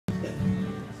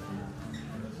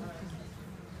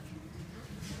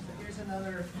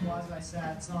another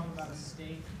quasi-sad song about a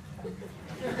steak.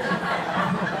 You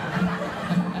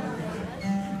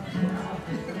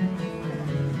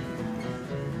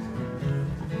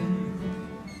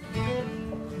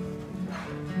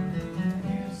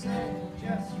said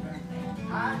just right,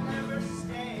 I'd never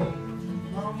stay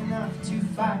long enough to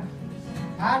fight.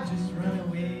 I just run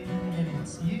away, and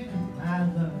it's you,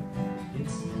 my love.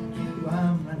 It's you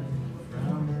I'm running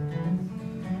from.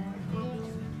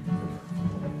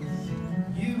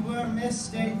 You were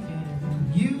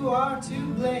mistaken, you are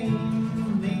to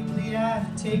blame. Lately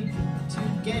I've taken to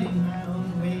getting my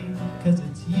own way. 'Cause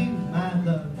it's you, my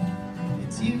love,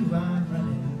 it's you I'm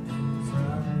running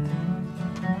from.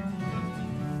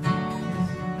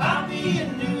 I'll be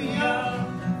in New York,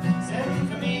 send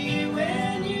for me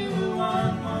when you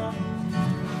want more.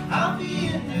 I'll be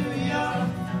in New York,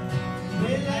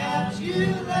 without you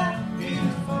like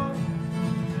before.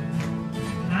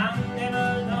 I'm never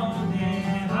lonely,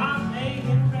 I'm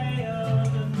making prayers.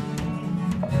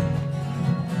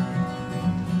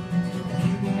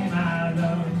 You, my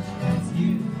love, it's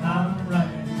you I'm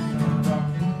running from.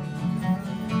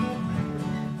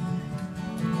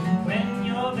 When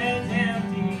your bed's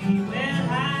empty, when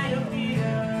I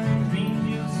appear, dreamed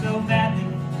you so badly,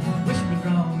 wish would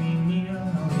draw me near.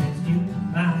 Oh, it's you,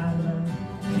 my love,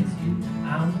 it's you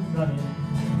I'm running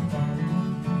from.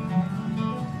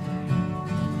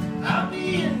 I'll be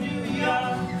in New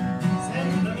York,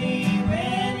 send for me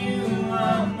when you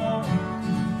want more.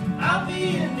 I'll be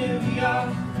in New York,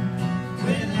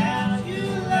 without you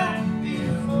like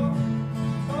before.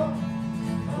 Oh,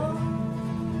 oh.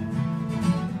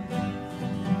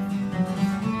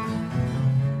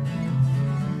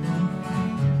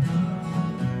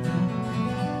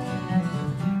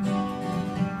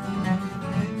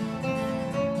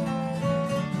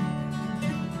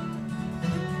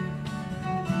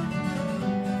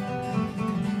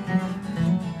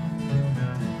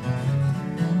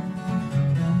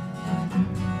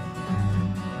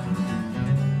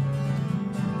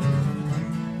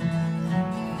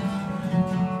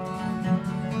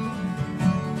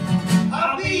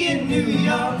 I'll be in New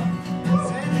York,